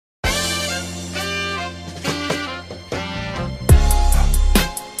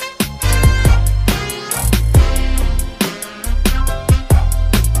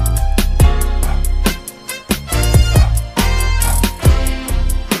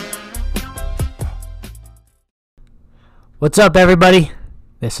What's up, everybody?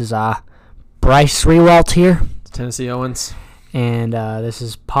 This is Bryce Rewalt here, Tennessee Owens, and this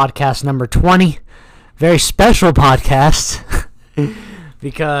is podcast number 20. Very special podcast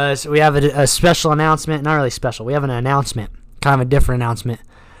because we have a special announcement. Not really special. We have an announcement, kind of a different announcement.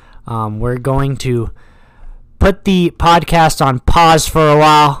 We're going to put the podcast on pause for a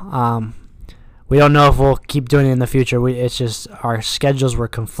while. We don't know if we'll keep doing it in the future. It's just our schedules were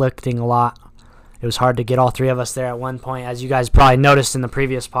conflicting a lot. It was hard to get all three of us there at one point, as you guys probably noticed in the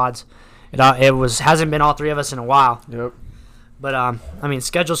previous pods. It hasn't been all three of us in a while. Yep. But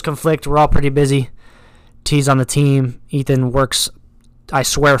schedules conflict. We're all pretty busy. T's on the team. Ethan works, I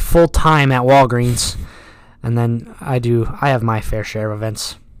swear, full time at Walgreens, and then I have my fair share of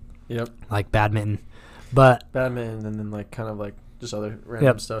events. Yep. Like badminton, and then just other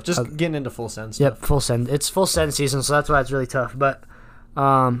random stuff. Just getting into full send stuff. Yep, full send. It's full send season, so that's why it's really tough. But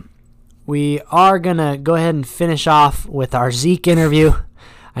we are going to go ahead and finish off with our Zeke interview.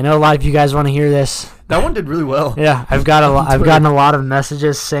 I know a lot of you guys want to hear this. That one did really well. Yeah, I've gotten a lot of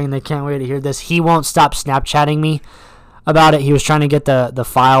messages saying they can't wait to hear this. He won't stop Snapchatting me about it. He was trying to get the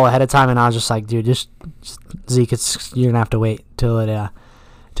file ahead of time, and I was just like, dude, just Zeke, you're going to have to wait till it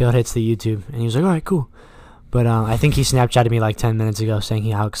hits the YouTube. And he was like, all right, cool. But I think he Snapchatted me like 10 minutes ago saying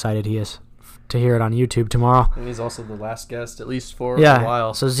how excited he is to hear it on YouTube tomorrow. And he's also the last guest, at least for a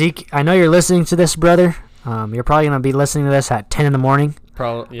while. So Zeke, I know you're listening to this, brother. You're probably going to be listening to this at 10 in the morning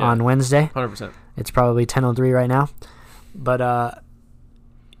on Wednesday. 100%. It's probably 10:03 right now. But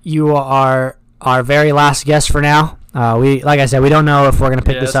you are our very last guest for now. Like I said, we don't know if we're going to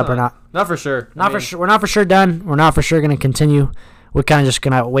pick this up or not. Not for sure. We're not for sure done. We're not for sure going to continue. We're kind of just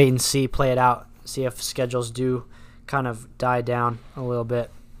going to wait and see, play it out, see if schedules do kind of die down a little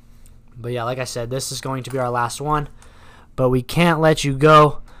bit. But yeah, like I said, this is going to be our last one. But we can't let you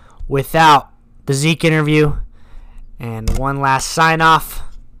go without the Zeke interview and one last sign-off.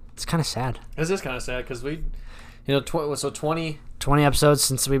 It's kind of sad. This is kind of sad because 20 episodes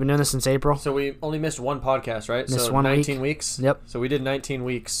since we've been doing this since April. So we only missed one podcast, right? Missed so one 19 weeks. Yep. So we did 19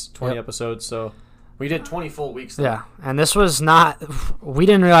 weeks, 20 episodes. So we did 20 full weeks. Though. Yeah, and this was not. We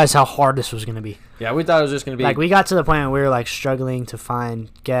didn't realize how hard this was going to be. Yeah, we thought it was just going to be. Like, we got to the point where we were like struggling to find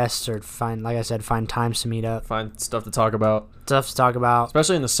guests or find times to meet up, find stuff to talk about.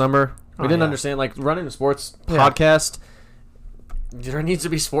 Especially in the summer. We didn't understand, like, running a sports podcast. There needs to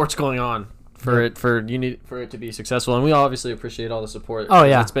be sports going on for it to be successful, and we obviously appreciate all the support. Oh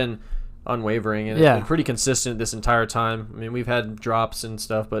yeah, it's been unwavering and it's been pretty consistent this entire time. I mean, we've had drops and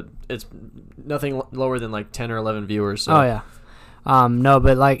stuff, but it's nothing lower than like 10 or 11 viewers. So. Oh yeah, no,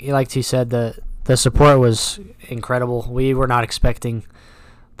 but like T said, the support was incredible. We were not expecting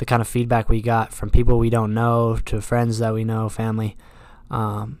the kind of feedback we got from people we don't know to friends that we know, family.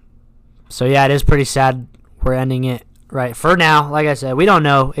 So yeah, it is pretty sad we're ending it right for now. Like I said, we don't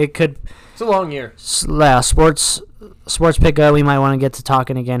know. It's a long year. Sports pickup. We might want to get to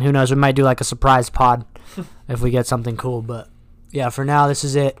talking again. Who knows? We might do like a surprise pod if we get something cool. But yeah, for now, this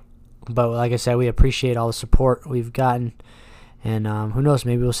is it. But like I said, we appreciate all the support we've gotten. And who knows?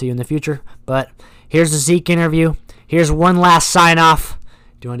 Maybe we'll see you in the future. But here's the Zeke interview. Here's one last sign-off.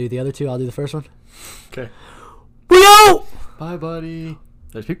 Do you want to do the other two? I'll do the first one. Okay. We out! Bye, buddy.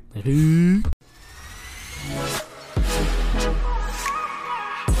 There's Pete.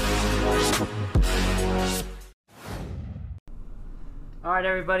 All right,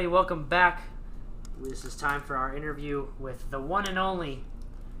 everybody, welcome back. This is time for our interview with the one and only.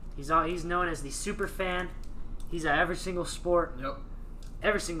 He's known as the super fan. He's at every single sport. Yep.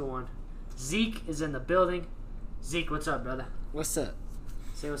 Every single one. Zeke is in the building. Zeke, what's up, brother? What's up?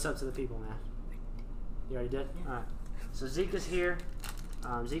 Say what's up to the people, man. You already did? Yeah. All right. So Zeke is here.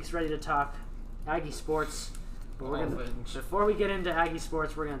 Zeke's ready to talk Aggie sports. But before we get into Aggie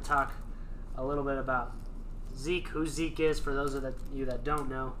sports, we're going to talk a little bit about Zeke, who Zeke is, for those of you that don't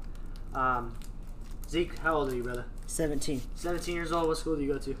know. Zeke, how old are you, brother? 17. 17 years old. What school do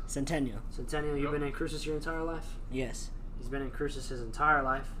you go to? Centennial. Centennial. You've been in Cruces your entire life? Yes. He's been in Cruces his entire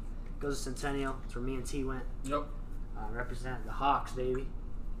life. Goes to Centennial. That's where me and T went. Yep. Represent the Hawks, baby.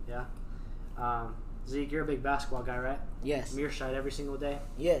 Yeah. Zeke, you're a big basketball guy, right? Yes. Mearshite every single day?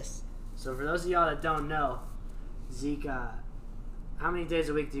 Yes. So for those of y'all that don't know, Zeke, how many days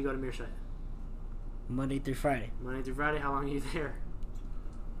a week do you go to Mearshite? Monday through Friday. Monday through Friday? How long are you there?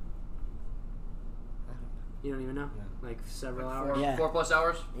 You don't even know? Yeah. Like several hours? 4+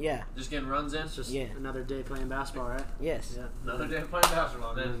 hours? Yeah. Just getting runs in? It's just another day playing basketball, right? Yes. Yeah. Another day playing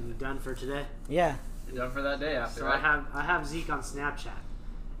basketball, man. And you done for today? Yeah. You're done for that day after, So right? I have Zeke on Snapchat,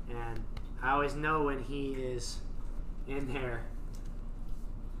 and I always know when he is in there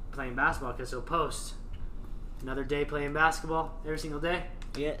playing basketball because he'll post Another day playing basketball every single day.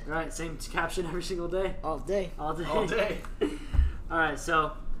 Yeah. Right, same caption every single day. All day. All day. All day. All right,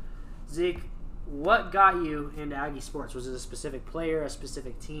 so Zeke, what got you into Aggie sports? Was it a specific player, a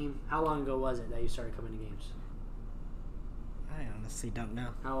specific team? How long ago was it that you started coming to games? I honestly don't know.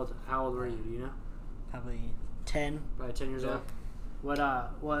 How old were you? Do you know? Probably 10. Probably 10 years Yeah.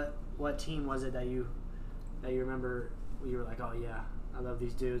 old. What team was it that you remember? You were like, oh yeah, I love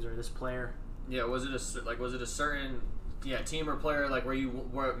these dudes or this player. Yeah, was it a certain team or player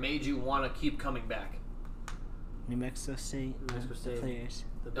where it made you want to keep coming back? New Mexico State. New Mexico State. The players.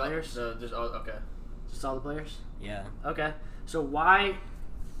 The players? Okay. Just all the players? Yeah. Okay. So why?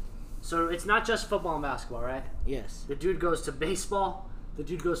 So it's not just football and basketball, right? Yes. The dude goes to baseball. The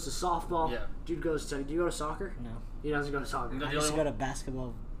dude goes to softball. Yeah. Dude goes to. Do you go to soccer? No. He doesn't go to soccer. No. I The used to only go to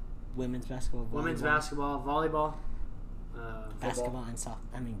basketball, women's basketball, volleyball. Women's basketball, volleyball, Basketball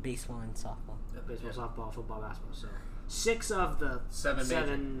and baseball and softball. baseball, softball, football, basketball. So 6 of the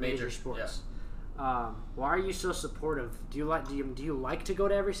Seven major sports. Why are you so supportive? Do you like to go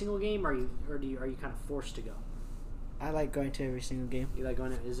to every single game, or are you kind of forced to go? I like going to every single game. You like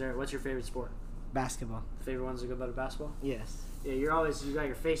going to? What's your favorite sport? Basketball. Favorite ones to go to basketball? Yes. Yeah, you got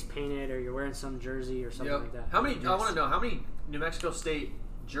your face painted, or you're wearing some jersey or something like that. How many? I want to know how many New Mexico State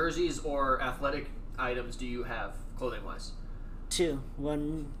jerseys or athletic items do you have, clothing wise? 2.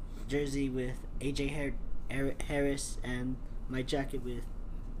 One jersey with AJ Harris and my jacket with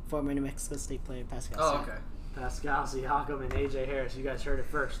former New Mexico State player Pascal. Oh, Siakam. okay. Pascal Siakam and AJ Harris. You guys heard it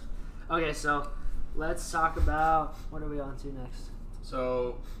first. Okay, so let's talk about what are we on to next?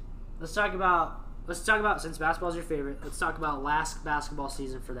 So Let's talk about since basketball's your favorite. Let's talk about last basketball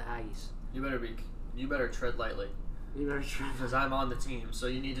season for the Aggies. you better tread lightly You better try. because I'm on the team, so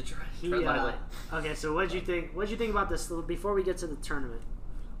you need to tread Yeah. lightly. Okay, so what'd you think? What'd you think about this? Before we get to the tournament,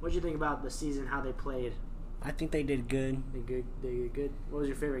 what'd you think about the season? How they played? I think they did good. They did good. What was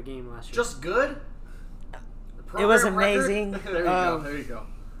your favorite game last year? Just good. It was Program record? amazing. There you go. There you go.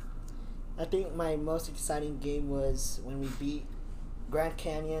 I think my most exciting game was when we beat Grand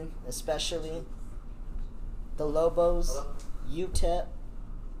Canyon, especially the Lobos, UTEP,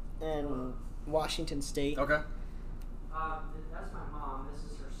 and Washington State. Okay. That's my mom.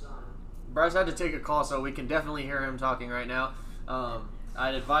 This is her son. Bryce had to take a call, so we can definitely hear him talking right now.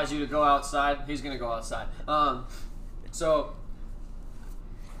 I'd advise you to go outside. He's going to go outside. So,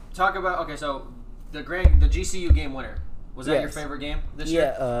 talk about, so the GCU game winner. Was that your Yes. favorite game this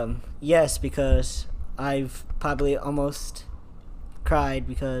year? Yeah, yes, because I've probably almost cried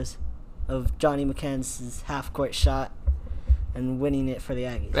because of Johnny McCann's half-court shot and winning it for the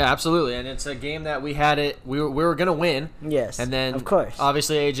Aggies. Yeah, absolutely. And it's a game that we were going to win. Yes, And then, of course.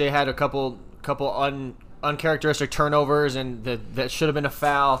 obviously, AJ had a couple uncharacteristic turnovers, and that should have been a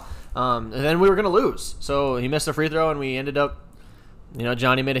foul. And then we were going to lose. So he missed a free throw, and we ended up,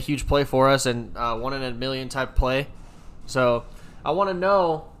 Johnny made a huge play for us and one in a million type play. So I want to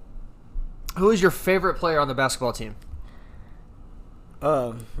know, who is your favorite player on the basketball team?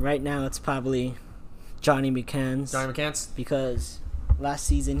 Right now it's probably Johnny McCann's. Johnny McCants? Because last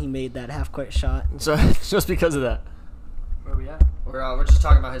season he made that half-court shot. So just because of that. Where are we at? We're just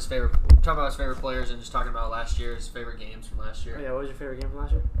talking about his favorite players and just talking about last year's favorite games from last year. Oh, yeah, what was your favorite game from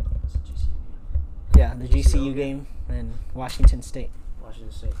last year? It's a GCU game. Yeah, the GCU game and Washington State.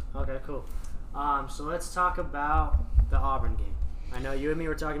 Washington State. Okay, cool. So let's talk about the Auburn game. I know you and me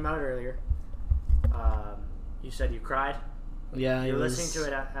were talking about it earlier. You said you cried. Yeah, You were listening to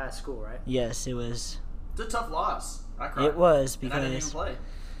it at school, right? Yes, it was. It's a tough loss. I cried. It was And I didn't even because play.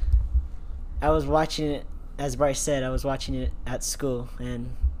 I was watching it. As Bryce said, I was watching it at school,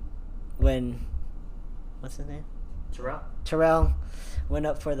 and when what's his name? Terrell went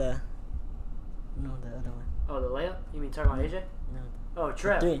up for the other one. Oh, the layup? You mean talking about AJ? No, Oh,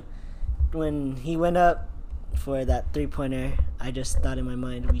 Trev. three. When he went up for that 3-pointer, I just thought in my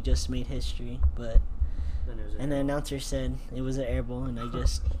mind we just made history, but Then it was and the announcer said it was an air ball, and I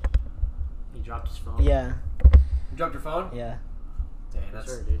just he dropped his phone. yeah. You dropped your phone? Yeah. Dang, That's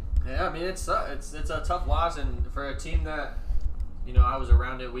that's right, dude. yeah. I mean, it's a tough loss, and for a team that, I was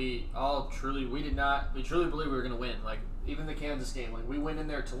around it. We truly believed we were gonna win. Like even the Kansas game, like we went in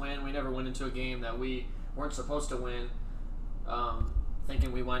there to win. We never went into a game that we weren't supposed to win,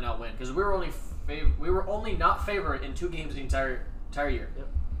 thinking we might not win because we were only not favored in 2 games the entire year. Yep.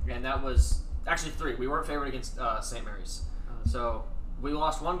 And that was actually 3. We weren't favored against St. Mary's, so we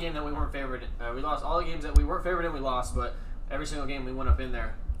lost 1 game that we weren't favored. We lost all the games that we weren't favored in. We lost, but every single game we went up in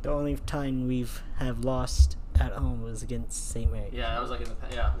there. The only time we've lost at home was against St. Mary's. Yeah, that was like in the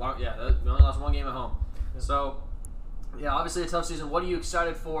we only lost 1 game at home. Yeah. So, yeah, obviously a tough season. What are you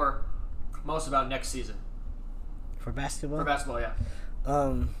excited for most about next season? For basketball? For basketball, yeah.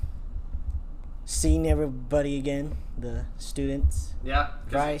 Seeing everybody again, the students. Yeah.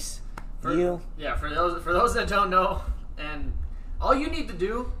 Bryce, you. Yeah, for those that don't know, and all you need to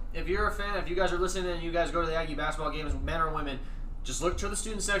do, if you're a fan, if you guys are listening and you guys go to the Aggie basketball games, men or women, just look to the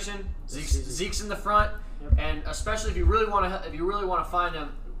student section. Zeke's in the front, and especially if you really want to find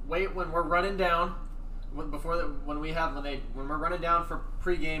him, wait when we're running down. When we're running down for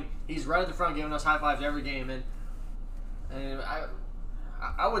pregame, he's right at the front giving us high fives every game, and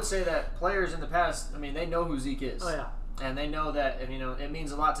I would say that players in the past, I mean, they know who Zeke is. Oh yeah, and they know that, and, it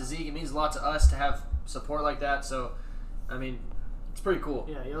means a lot to Zeke. It means a lot to us to have support like that. So, I mean, it's pretty cool.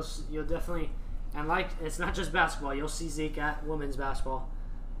 Yeah, you'll definitely, and it's not just basketball. You'll see Zeke at women's basketball,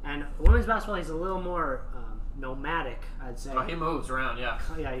 and women's basketball he's a little more nomadic, I'd say. Oh, he moves around, yeah.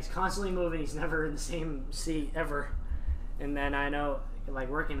 Yeah, he's constantly moving. He's never in the same seat ever. And then I know, like,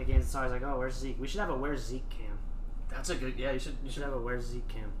 working the games, it's always like, oh, where's Zeke? We should have a Where's Zeke cam. That's a good, yeah, you should have a Where's Zeke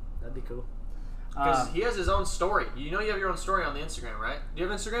cam. That'd be cool. Because he has his own story. You have your own story on the Instagram, right? Do you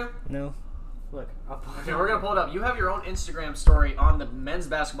have Instagram? No. Look, okay, we're going to pull it up. You have your own Instagram story on the men's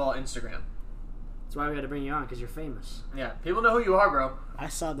basketball Instagram. That's why we had to bring you on, because you're famous. Yeah, people know who you are, bro. I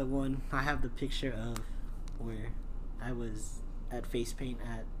saw the one. I have the picture of where I was at face paint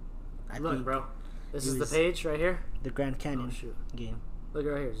at. Look, bro. This is the page right here. The Grand Canyon game. Look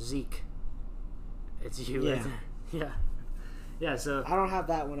right here, Zeke. It's you. Yeah. Right there. Yeah. Yeah. So I don't have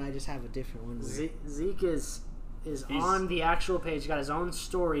that one. I just have a different one. Zeke is on the actual page. He's got his own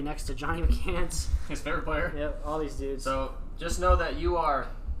story next to Johnny McCants, his favorite player. Yep. All these dudes. So just know that you are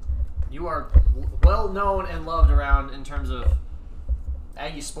well known and loved around in terms of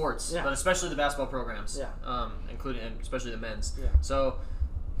Aggie sports, but especially the basketball programs, including and especially the men's. Yeah. So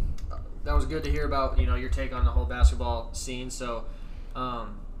that was good to hear about your take on the whole basketball scene. So,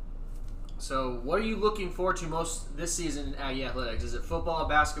 what are you looking forward to most this season in Aggie athletics? Is it football,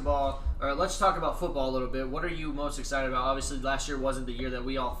 basketball? Or let's talk about football a little bit. What are you most excited about? Obviously, last year wasn't the year that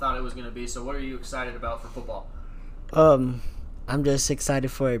we all thought it was going to be. So, what are you excited about for football? I'm just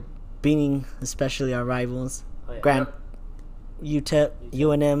excited for beating, especially our rivals, UTEP,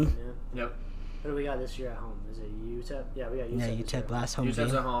 UNM. Yep. What do we got this year at home? Is it UTEP? Yeah, we got UTEP. Yeah, UTEP last home game.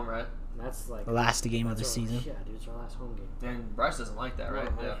 UTEP's at home, right? And that's like the last game of the season. Yeah, dude, it's our last home game. And Bryce doesn't like that, right?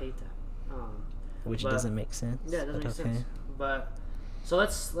 I hate that. Which doesn't make sense. Yeah, it doesn't make sense. But so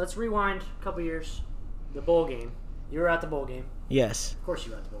let's rewind a couple years. The bowl game. You were at the bowl game. Yes. Of course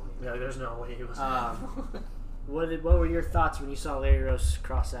you were at the bowl game. Yeah, there's no way he was. What were your thoughts when you saw Larry Rose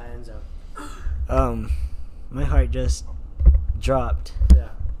cross that end zone? My heart just dropped. Yeah.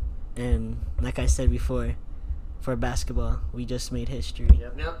 And like I said before, for basketball, we just made history.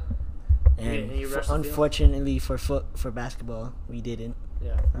 Yep. And unfortunately for basketball, we didn't.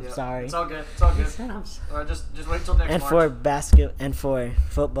 Yeah. I'm sorry. It's all good. All right, just wait till next March. And for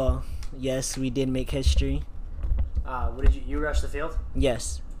football, yes, we did make history. What did you rush the field?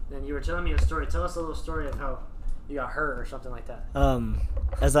 Yes. Then you were telling me a story. Tell us a little story of how you got hurt or something like that.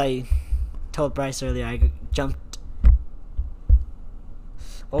 As I told Bryce earlier, I jumped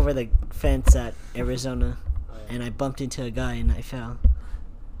over the fence at Arizona, and I bumped into a guy and I fell.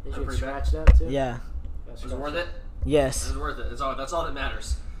 Did you get scratched up too? Yeah. Was it worth it? Yes. It was worth it. That's all that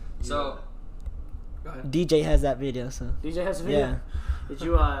matters. So, go ahead. DJ has that video. So. DJ has a video.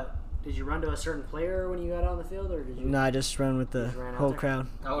 Yeah. Did you run to a certain player when you got on the field, or did you? No, I just ran with the whole crowd.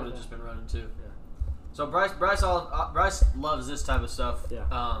 I would have just been running too. Yeah. So Bryce loves this type of stuff.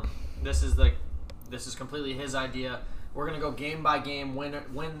 Yeah. This is completely his idea. We're gonna go game by game,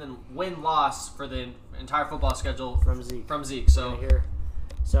 win loss for the entire football schedule from Zeke.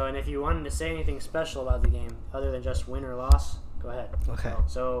 So and if you wanted to say anything special about the game other than just win or loss, go ahead. Okay.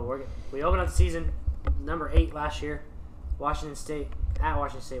 So we opened up the season number 8 last year, Washington State. At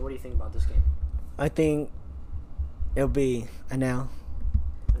Washington State, what do you think about this game? I think it'll be an L.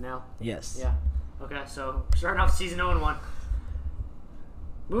 An L? Yes. Yeah. Okay, so starting off season 0-1.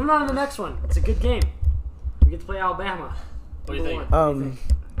 Moving on to the next one. It's a good game. We get to play Alabama. What do you think?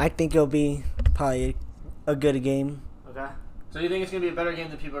 I think it'll be probably a good game. Okay. So you think it's going to be a better game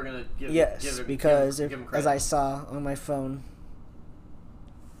than people are going to give? Yes, because as I saw on my phone,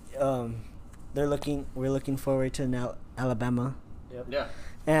 we're looking forward to now Alabama. Yep. Yeah.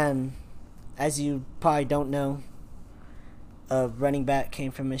 And as you probably don't know, a running back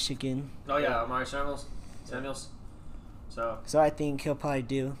came from Michigan. Oh yeah, Amari Samuels. So I think he'll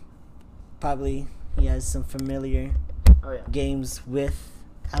probably he has some familiar games with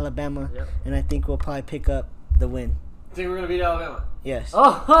Alabama, and I think we'll probably pick up the win. Think we're gonna beat Alabama? Yes. So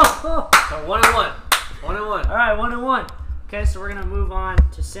 1-1. 1-1. All right, 1-1. Okay, so we're gonna move on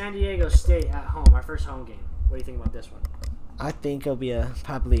to San Diego State at home, our first home game. What do you think about this one? I think it'll be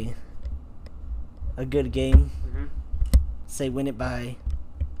probably a good game. Mm-hmm. Say win it by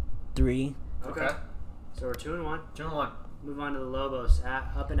 3. Okay. So we're 2-1. 2-1. Move on to the Lobos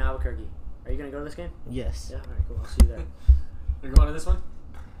up in Albuquerque. Are you gonna go to this game? Yes. Yeah. All right. Cool. I'll see you there. You're going to this one?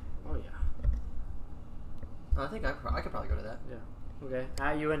 Oh yeah. I think I could probably go to that. Yeah. Okay.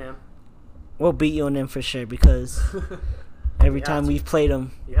 At UNM. We'll beat UNM for sure because every You have time to. we've played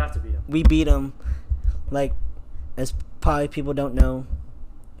them, You have to beat them. we beat them. Like, as probably people don't know,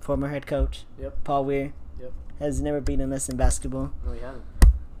 former head coach Yep. Paul Weir Yep. has never beaten us in basketball. No, we haven't.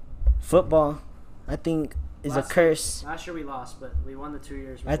 Football, I think, is a curse. Last year we lost, but we won the 2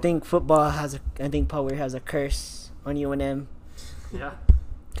 years. I before. think football I think Paul Weir has a curse on UNM Yeah.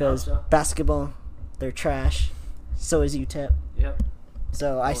 because Hope so. basketball, they're trash. So is UTEP. Yep.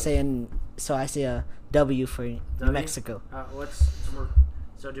 So I say a W for New W? Mexico.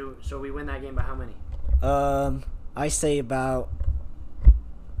 So we win that game by how many? I say about.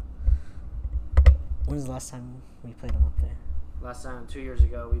 When was the last time we played them up there? Last time 2 years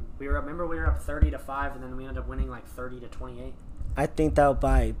ago, we were up. Remember we were up 30-5, and then we ended up winning like 30-28. I think that'll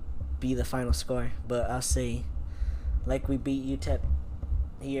probably be the final score, but I'll say, like we beat UTEP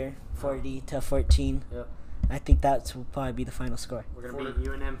here, 40-14. Yep. I think that will probably be the final score. We're gonna beat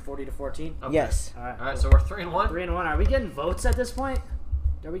UNM 40-14. Okay. Yes. All right. All right, Cool. so we're 3-1. 3-1. Are we getting votes at this point?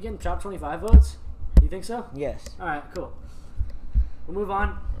 Are we getting top 25 votes? You think so? Yes. All right. Cool. We'll move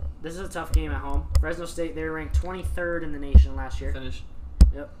on. This is a tough game at home. Fresno State, they were ranked 23rd in the nation last year. Finish.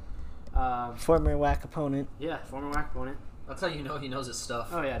 Yep. Former WAC opponent. Yeah, former WAC opponent. That's how you know he knows his stuff.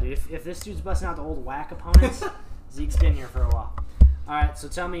 Oh, yeah, dude. If this dude's busting out the old WAC opponents, Zeke's been here for a while. All right, so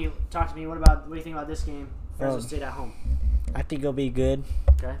talk to me. What do you think about this game? Fresno State at home. I think it'll be good.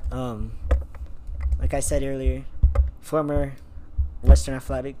 Okay. Like I said earlier, former Western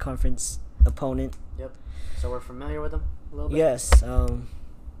Athletic Conference opponent. Yep. So we're familiar with them a little bit? Yes.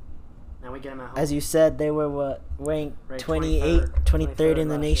 Now we get them at home. As you said, they were ranked 23rd in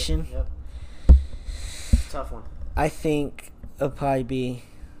the last nation. year. Yep. Tough one. I think it'll probably be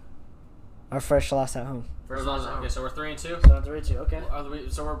our first loss at home. First loss at home. Okay, so we're 3-2. 7-3-2. Okay.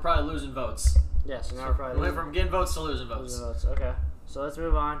 So we're probably losing votes. Yeah, so now we're probably We went from getting votes to losing votes. losing votes. Okay. So let's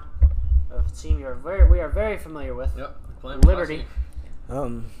move on. A team we are very familiar with. Yep. Liberty.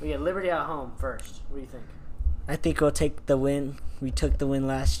 Um, We get Liberty at home first. What do you think? I think we'll take the win. We took the win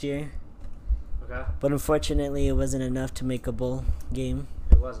last year, Okay. but unfortunately, it wasn't enough to make a bowl game.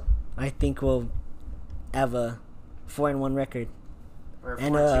 It wasn't. I think we'll have a 4-1 record. We're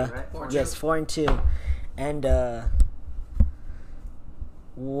And 4-2, right? 4-2. yes, 4-2, and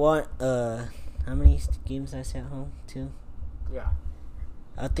what? How many games did I say at home? 2. Yeah.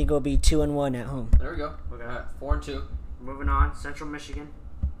 I think it'll be 2-1 at home. There we go. Okay. All right, 4-2. Moving on. Central Michigan.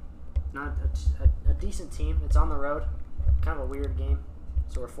 Not a decent team. It's on the road. Kind of a weird game.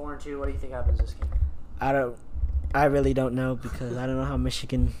 So we're 4-2. What do you think happens this game? I really don't know because I don't know how Central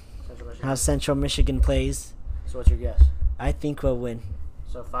Michigan. Central Michigan plays. So what's your guess? I think we'll win.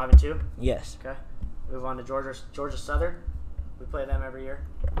 So 5-2. Yes. Okay. Move on to Georgia Southern. We play them every year.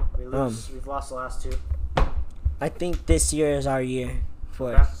 We lose. We've lost the last 2. I think this year is our year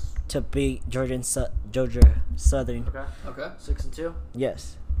for Okay. to beat Georgia Southern. Okay. Okay. 6-2.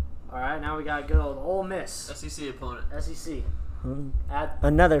 Yes. All right. Now we got good old Ole Miss. SEC opponent. SEC. Um, At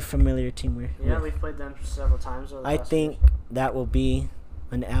Another familiar team. we've played them several times. Over the I past think years. that will be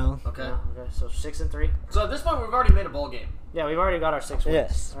an L. Okay. Yeah, okay. So 6-3. So at this point, we've already made a bowl game. Yeah, we've already got our 6 wins.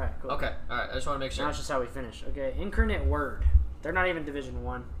 Yes. All right. Cool. Okay. All right. I just want to make Now sure. it's just how we finish. Okay. Incarnate Word. They're not even Division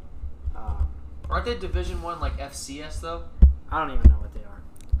 1. Aren't they Division 1 like FCS though? I don't even know what they are.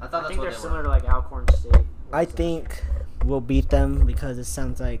 I thought I that's think what they're they similar were. to like Alcorn State. I think we'll beat them because it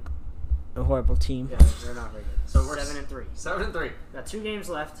sounds like a horrible team. Yeah, they're not very good. So we're 7-3. 7-3. Got 2 games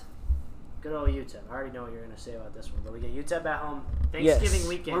left. Good old UTEP. I already know what you're gonna say about this one, but we get UTEP at home. Yes. Thanksgiving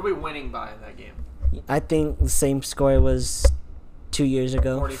weekend. What are we winning by in that game? I think the same score was 2 years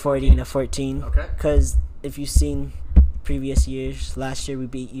ago, 40-14. 14. Okay. Because if you've seen previous years, last year we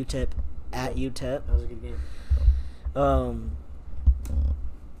beat UTEP at UTEP. That was a good game.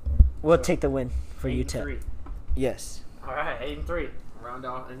 We'll So, take the win for 8-3. UTEP. Yes. All right, 8-3. Round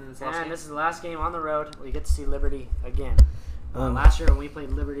out in this last And game. this is the last game on the road. We get to see Liberty again. Last Last year when we played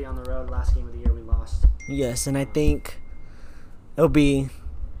Liberty on the road, last game of the year, we lost. Yes, and I think it'll be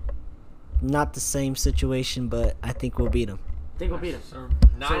not the same situation, but I think we'll beat them. I think we'll beat them. So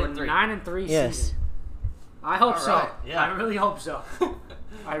So 9-3. we're 9-3 Yes. season. I hope All so. right, yeah. I really hope so.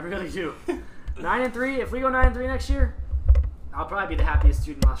 I really do. 9-3. If we go 9-3 next year, I'll probably be the happiest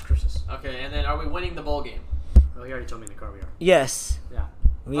student last Christmas. Okay, and then are we winning the bowl game? Oh, he already told me in the car we are. Yes, Yeah.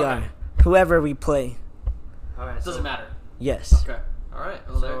 we Okay. are. Whoever we play. All right. Doesn't matter. Yes. Okay. All right.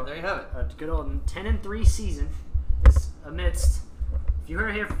 Well, So, there you have it. A good old 10-3 season is amidst. If you heard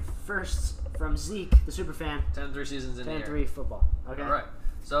it here first from Zeke, the superfan. 10-3 seasons in the year. 10-3 football. Okay. All right.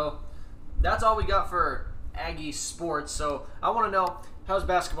 So that's all we got for Aggie sports. So I want to know, how's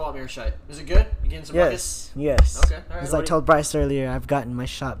basketball at Mearshite? Is it good? You getting some buckets? Yes. Okay. All right. As I told Bryce earlier, I've gotten my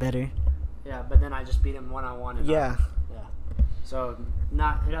shot better. Yeah, but then I just beat him one-on-one. Yeah. So it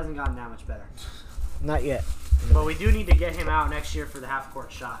hasn't gotten that much better. Not yet. But we do need to get him out next year for the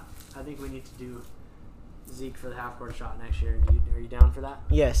half-court shot. I think we need to do Zeke for the half-court shot next year. Are you down for that?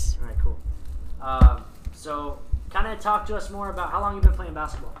 Yes. All right, cool. So kind of talk to us more about how long you've been playing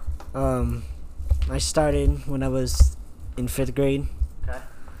basketball. I started when I was in 5th grade. Okay.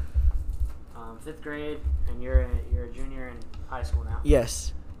 5th grade, and you're a junior in high school now.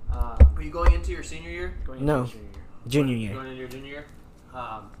 Yes. Are you going into your senior year? Going into No. your junior year. Junior year. Going into your junior year?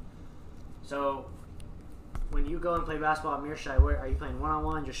 So when you go and play basketball at Mearshite, where are you playing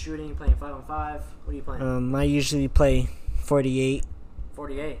one-on-one, just shooting, playing 5-on-5? What are you playing? I usually play 48.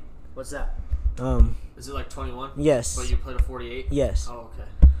 48. What's that? Is it like 21? Yes. But you played a 48? Yes. Oh, okay.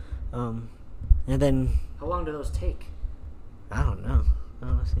 And then How long do those take? I don't know.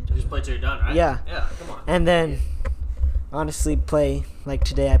 Honestly, You just play till you're done, right? Yeah. Yeah, come on. and then honestly play like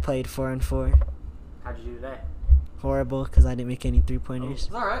today. I played 4-on-4. How'd you do today? Horrible because I didn't make any It's 3-pointers.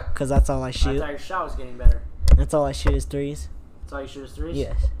 all right. Because that's all I I shoot. thought your shot was getting better. That's all I shoot is threes. That's all you shoot is threes?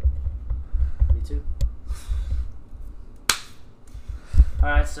 Yes. Me too.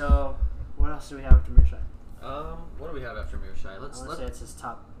 Alright, so what else do we have after Mearshite? What do we have after Mearshite? I want to say it's his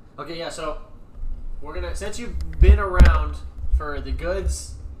top. Okay, yeah. So we're gonna, since you've been around for the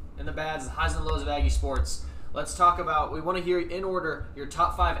goods and the bads, the highs and lows of Aggie sports, let's talk about. We want to hear in order your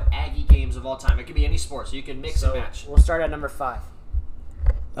top 5 Aggie games of all time. It could be any sport, so you can mix and match. We'll start at number 5.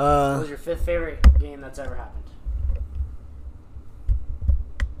 What was your 5th favorite game that's ever happened?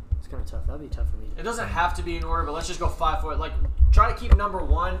 It's kind of tough. That'd be tough for me. It doesn't have to be in order, but let's just go 5 for it. Like, try to keep number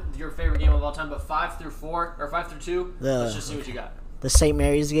 1 your favorite game of all time, but 5 through 4 or 5 through 2. Let's just see what you got. The St.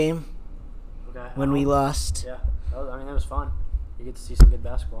 Mary's game Okay. when we lost. Yeah. I mean, that was fun. You get to see some good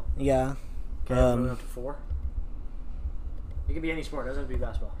basketball. Yeah. Okay, moving up to 4. It could be any sport. It doesn't have to be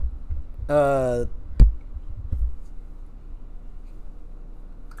basketball.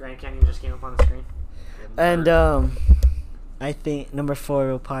 Grand Canyon just came up on the screen. And I think number 4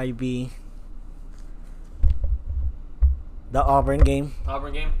 will probably be the Auburn game.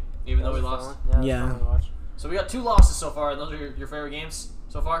 Auburn game, even though we lost. Yeah. Fun to watch. So we got 2 losses so far. Those are your favorite games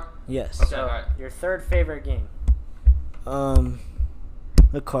so far? Yes. Okay, So, all right. your 3rd favorite game?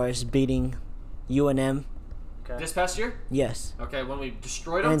 Of course, beating UNM. Okay. This past year? Yes. Okay, when we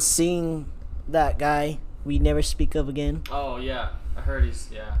destroyed them? And seeing that guy we never speak of again. Oh, yeah. I heard he's,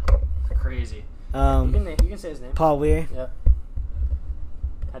 crazy. You can say his name. Paul Weir, Yep.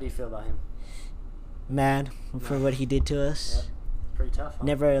 How do you feel about him? mad for what he did to us. Yep. Pretty tough. Huh?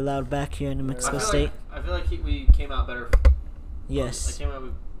 Never allowed back here in New Mexico State. I feel like we came out better. Yes.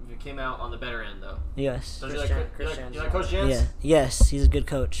 We came out on the better end, though. Yes. Don't Chris you like Coach Jans? Yeah. Yes, he's a good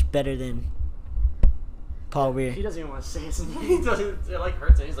coach. Better than Paul Weir. He doesn't even want to say his name. He doesn't. It like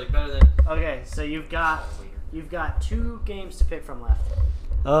hurts. He's like better than. Okay, so you've got 2 games to pick from left.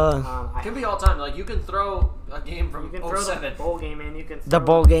 It can be all time. Like you can throw a game from You can throw 07. the bowl game in. You can the throw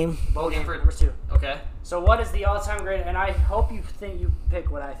bowl game. Bowl game for number 2. Okay. So what is the all-time great? And I hope you pick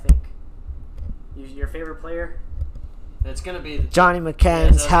what I think. Your favorite player? It's gonna be. Johnny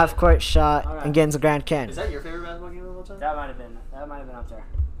McCann's Yeah, half-court shot Alright. against Grand Canyon. Is that your favorite basketball game of all time? That might have been up there.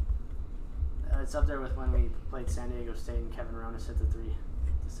 It's up there with when we played San Diego State and Kevin Ronas hit the 3 to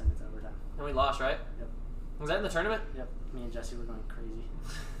send it to overtime. And we lost, right? Yep. Was that in the tournament? Yep. Me and Jesse were going crazy.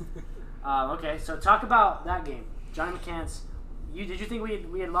 Okay, so talk about that game. Johnny McCann's. Did you think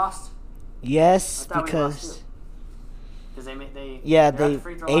we had lost? Yes, I thought we lost because too. Because they're at they the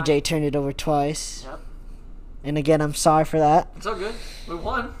free throw line. AJ turned it over twice. Yep. And again, I'm sorry for that. It's all good. We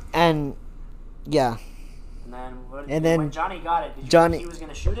won. And yeah, And then when Johnny got it, did you Johnny- think he was going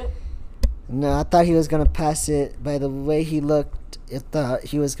to shoot it? no, I thought he was gonna pass it. By the way he looked, I thought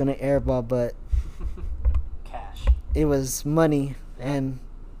he was gonna airball, but Cash. it was money, and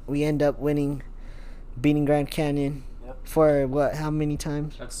we end up winning, beating Grand Canyon Yep. for what? How many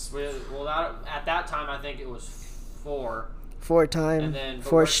times? At that time I think it was 4. 4 times. And then but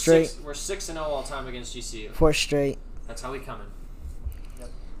 4 straight. We're 6-0 all time against GCU. 4 straight. That's how we coming.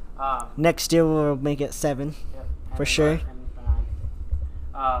 Next year we'll make it 7. Yep. For sure. And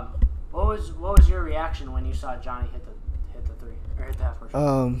 9. What was your reaction when you saw Johnny hit the 3 or hit the half court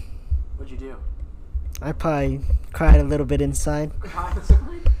shot? What'd you do? I probably cried a little bit inside.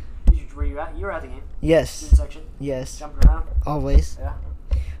 Were you you at? You were at the game. Yes. Student section. Yes. Jumping around. Always. Yeah.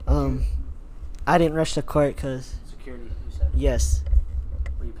 I didn't rush the court because, Security, you said. yes.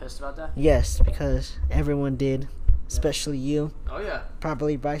 Were you pissed about that? Yes, because everyone did. Especially you. Oh yeah.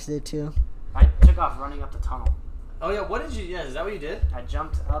 Probably Bryce did too. I took off running up the tunnel. Oh yeah. What did you? Yeah. Is that what you did? I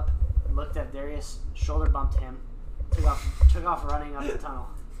jumped up, looked at Darius, shoulder bumped him, took off running up the tunnel.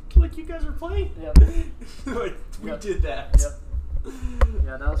 Like you guys were playing? Yep. Like we Yep. did that. Yep.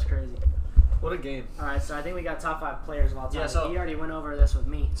 Yeah, that was crazy. What a game. All right, so I think we got top 5 players of all time. Yeah, so- he already went over this with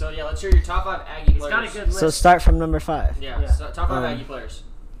me. So yeah, let's hear your top 5 Aggie He's players. got a good list. So start from number 5. Yeah. Yeah. So top 5 Um, Aggie players.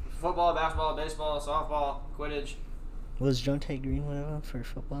 Football, basketball, baseball, softball, Quidditch. Was Jonte Green one of them for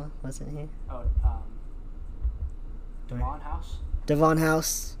football? Wasn't he? Oh, Devon House. Devon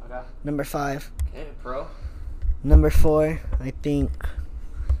House, Okay. number 5. Okay, pro. Number 4, I think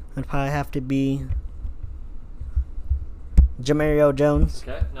would probably have to be Jamario Jones.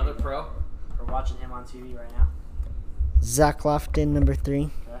 Okay, another pro. We're watching him on TV right now. Zach Lofton, number 3.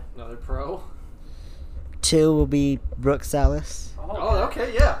 Okay. Another pro. 2 will be Brooks Salas. Oh,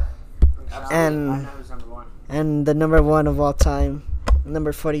 okay, yeah. Absolutely. And- I know who's number 1. And the number 1 of all time,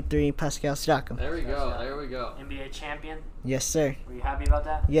 number 43, Pascal Siakam. There we go. There we go. NBA champion. Yes, sir. Were you happy about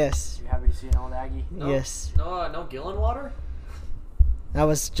that? Yes. Were you happy to see an old Aggie? No, Yes. No Gillen water. I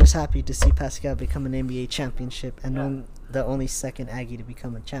was just happy to see Pascal become an NBA championship and Yeah. the only second Aggie to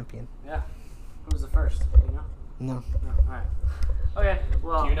become a champion. Yeah. Who was the first? Do you know? No. No. All right. Okay.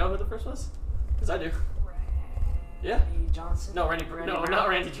 Well. Do you know who the first was? Because I do. Yeah. Randy Johnson. No, no, Brown? not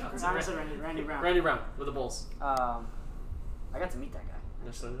Randy Johnson. I said Randy Brown. Randy Brown with the Bulls. I got to meet that guy.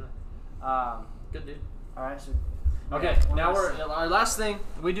 Yes, so did I. Um. Good dude. All right. So. Okay, one now last we're thing. our last thing.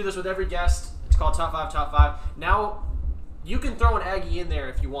 We do this with every guest. It's called Top 5, Top 5. Now, you can throw an Aggie in there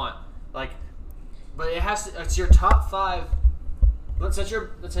if you want, like, but it has to. It's your top 5. Since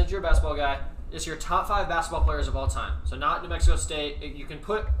you're a basketball guy, it's your top 5 basketball players of all time. So not New Mexico State. You can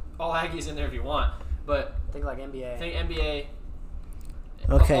put all Aggies in there if you want, but Think like NBA. think NBA.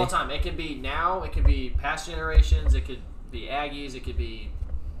 Okay. Of all time. It could be now. It could be past generations. It could be Aggies. It could be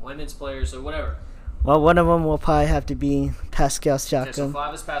women's players. So whatever. Well, one of them will probably have to be Pascal Okay, so Siakam.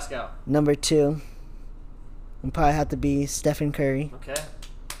 5 is Pascal. Number 2 will probably have to be Stephen Curry. Okay.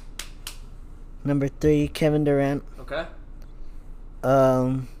 Number 3, Kevin Durant. Okay.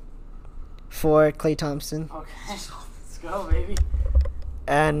 4, Klay Thompson. Okay. Let's go, baby.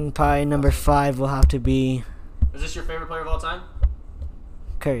 And probably number 5 will have to be Is this your favorite player of all time?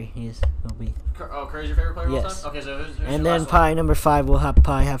 Curry. Will be. Curry's your favorite player of all Yes. time? Okay, so who's And your then last probably number 5 will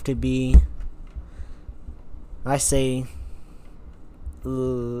probably have to be, I say,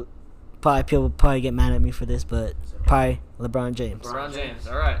 probably people will probably get mad at me for this, but probably LeBron James. one? LeBron James.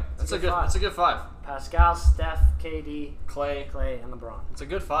 All right. That's a good. five. That's a good 5. Pascal, Steph, KD, Clay. and LeBron. It's a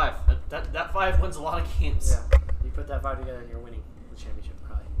good 5. That 5 wins a lot of games. Yeah. You put that 5 together and you're winning the championship,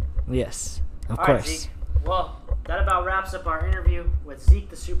 probably. Yes, of All right, course. Zeke. Well, that about wraps up our interview with Zeke,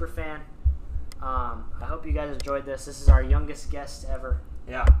 the super fan. I hope you guys enjoyed this. This is our youngest guest ever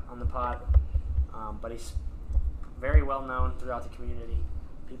Yeah. on the pod, but he's very well known throughout the community.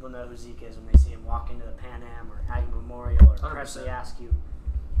 People know who Zeke is when they see him walk into the Pan Am or Aggie Memorial or 100%. Presley Askew.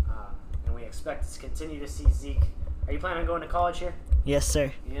 And we expect to continue to see Zeke. Are you planning on going to college here? Yes,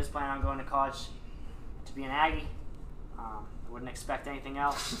 sir. He is planning on going to college to be an Aggie. I wouldn't expect anything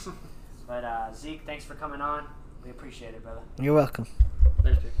else. But Zeke, thanks for coming on. We appreciate it, brother. You're welcome.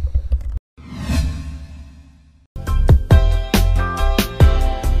 There's 2.